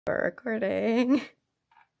We're recording.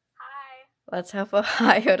 Hi. Let's hope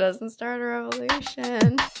Ohio doesn't start a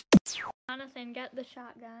revolution. Jonathan, get the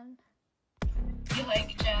shotgun. You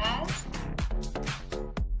like jazz?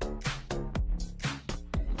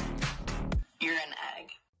 You're an egg.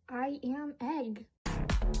 I am egg.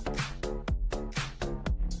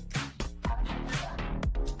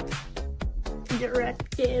 Get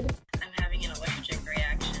wrecked, kid. I'm having an allergic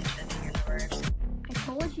reaction to the universe. I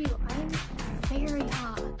told you, I'm very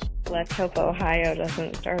hot. Let's hope Ohio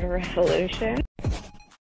doesn't start a revolution.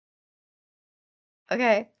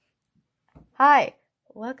 Okay. Hi.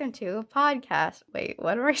 Welcome to a podcast. Wait,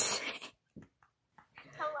 what do I say?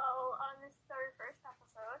 Hello, on this 31st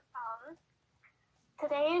episode.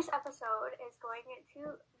 Today's episode is going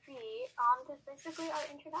to be just basically our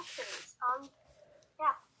introductions.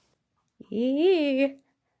 Yeah. Yee.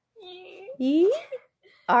 Yee.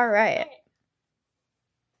 All right. Okay.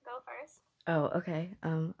 Go first. Oh, okay.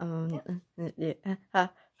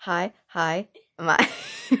 Hi.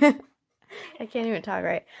 I can't even talk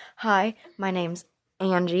right. Hi, my name's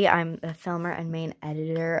Angie. I'm the filmer and main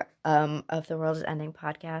editor of the World is Ending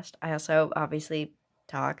podcast. I also obviously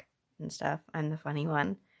talk and stuff. I'm the funny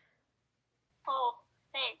one. Oh,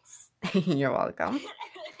 thanks. You're welcome. Okay.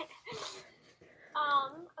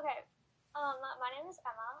 My name is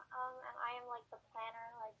Emma, and I am like the planner,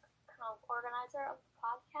 like kind of organizer of the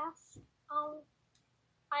podcast.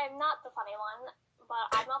 I am not the funny one, but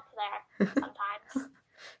I'm up there sometimes.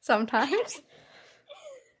 Sometimes?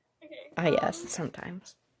 Okay. Yes,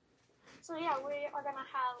 sometimes. So yeah, we are gonna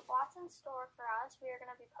have lots in store for us. We are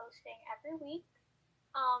gonna be posting every week,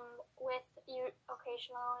 with you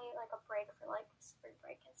occasionally like a break for like spring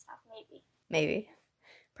break and stuff, maybe.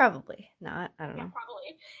 Probably not. I don't know.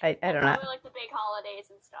 Probably. I don't know. Probably like the big holidays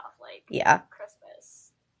and stuff, like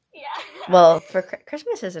Christmas. Yeah. Well, for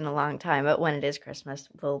Christmas isn't a long time, but when it is Christmas,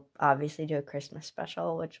 we'll obviously do a Christmas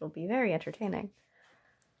special, which will be very entertaining.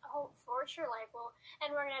 Oh, for sure.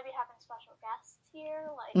 And we're gonna be having special guests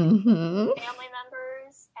here, like family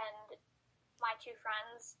members and my two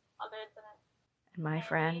friends, other than my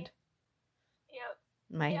friend. Yep.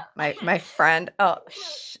 My friend. Oh.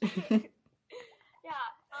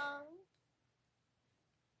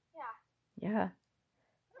 Yeah.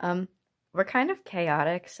 We're kind of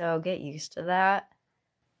chaotic, so get used to that.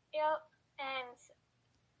 Yep. And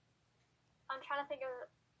I'm trying to think of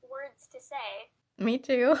words to say. Me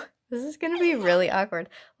too. This is gonna be really awkward.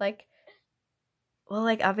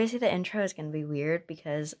 Obviously the intro is gonna be weird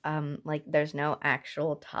because there's no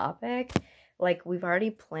actual topic. We've already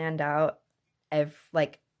planned out the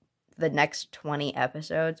next 20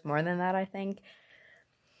 episodes, more than that, I think.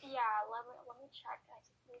 Yeah, let me check.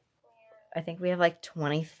 I think we have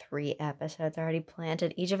 23 episodes already planned,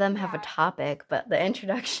 and each of them have a topic, but the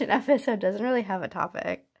introduction episode doesn't really have a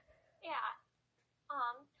topic. Yeah.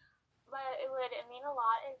 But it would mean a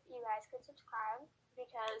lot if you guys could subscribe,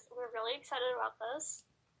 because we're really excited about this.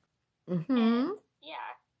 And,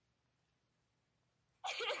 yeah.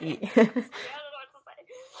 I don't know what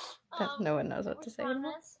to say. No one knows what to say.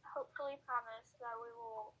 Hopefully promise that we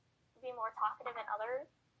will be more talkative in other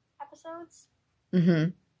episodes.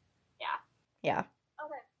 Yeah.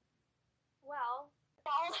 Okay. Well.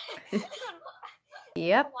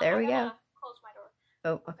 Yep, there we go. Close my door.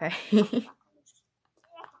 Oh, okay.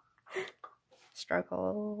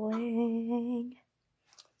 Struggling.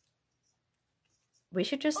 We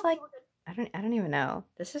should just I don't even know.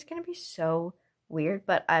 This is gonna be so weird,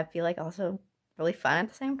 but I feel also really fun at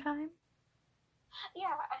the same time.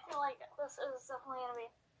 Yeah, I feel like this is definitely gonna be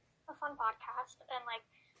a fun podcast, and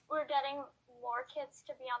we're getting more kids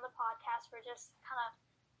to be on the podcast. We're just kind of,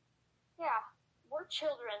 we're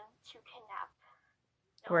children to kidnap.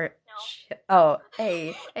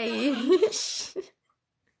 Hey.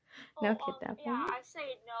 No kidnapping. Yeah, I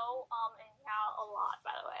say no, and yeah a lot,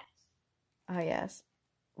 by the way. Oh, yes.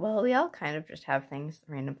 Well, we all kind of just have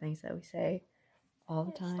random things that we say all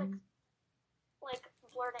the time. Like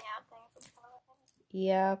blurting out things and kind of things.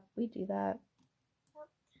 Yeah, we do that. Yep.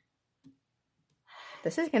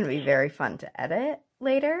 This is going to be very fun to edit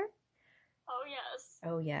later. Oh, yes.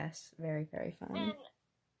 Oh, yes. Very, very fun. And,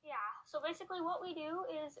 so basically what we do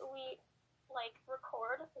is we,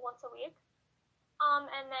 record once a week, and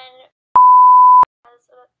then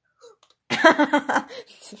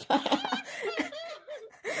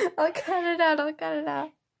I'll cut it out. I'm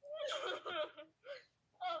gonna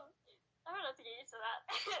have to get used to that.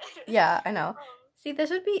 Yeah, I know. See,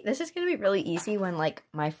 this is gonna be really easy when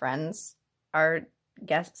my friends are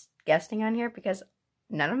guesting on here, because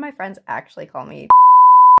none of my friends actually call me,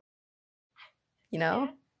 you know?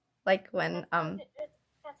 Yeah. When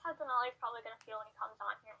that's how Denali's probably gonna feel when he comes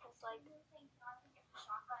on here. like, Jonathan get the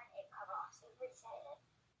shotgun and cover off, so we say it.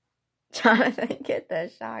 Jonathan, get the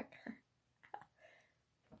shotgun.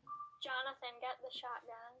 Jonathan, get the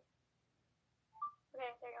shotgun.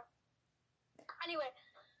 Okay, there you go. Anyway.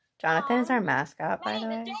 Jonathan is our mascot, by the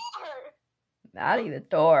way. The door! Maddie, the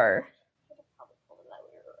door.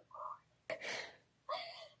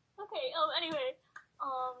 Okay, anyway,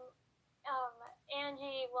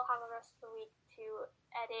 Angie will have the rest of the week to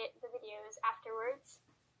edit the videos afterwards,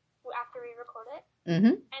 after we record it.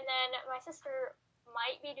 Mm-hmm. And then my sister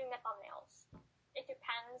might be doing the thumbnails. It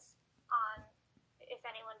depends on if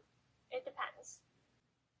anyone, it depends.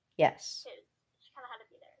 Yes. She kind of had to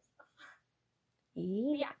be there and stuff.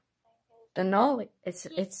 Yeah. Yeah. Denali.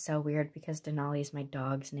 It's so weird because Denali is my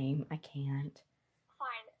dog's name. I can't.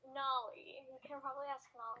 Fine, Nolly. You can probably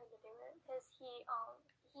ask Nolly to do it because he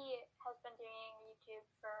has been doing YouTube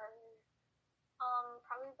for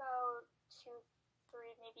probably about 2,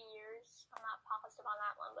 3, maybe years. I'm not positive on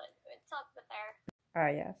that one, but it's up there. Oh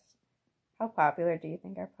yes. How popular do you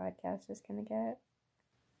think our podcast is gonna get?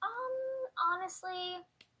 Honestly,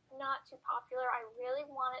 not too popular. I really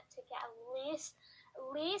want it to get at least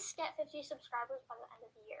get 50 subscribers by the end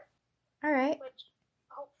of the year. All right. Which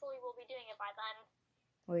hopefully we'll be doing it by then.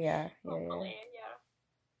 Oh yeah. Hopefully, yeah.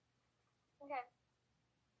 Okay.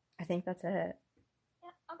 I think that's it.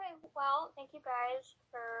 Yeah. Okay. Well, thank you guys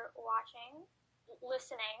for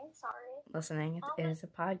listening. Sorry. Listening. It is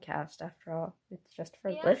a podcast after all. It's just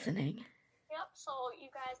for listening. Yep. So you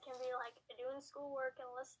guys can be like doing schoolwork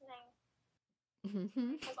and listening.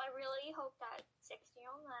 Because I really hope that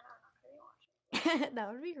 60-year-old men are not going to be watching. That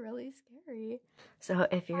would be really scary. So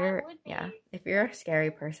if you're a scary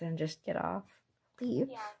person, just get off. Leave.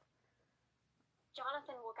 Yeah.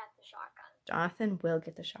 Jonathan will get the shotgun. Jonathan will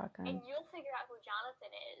get the shotgun. And you'll figure out who Jonathan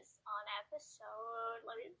is on episode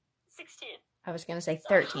 16. I was gonna say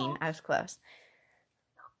 13. I was close.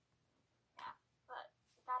 No. Yeah. But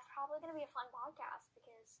that's probably gonna be a fun podcast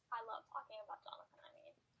because I love talking about Jonathan.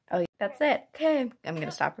 Oh, that's it. Okay. I'm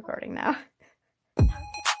gonna stop recording now.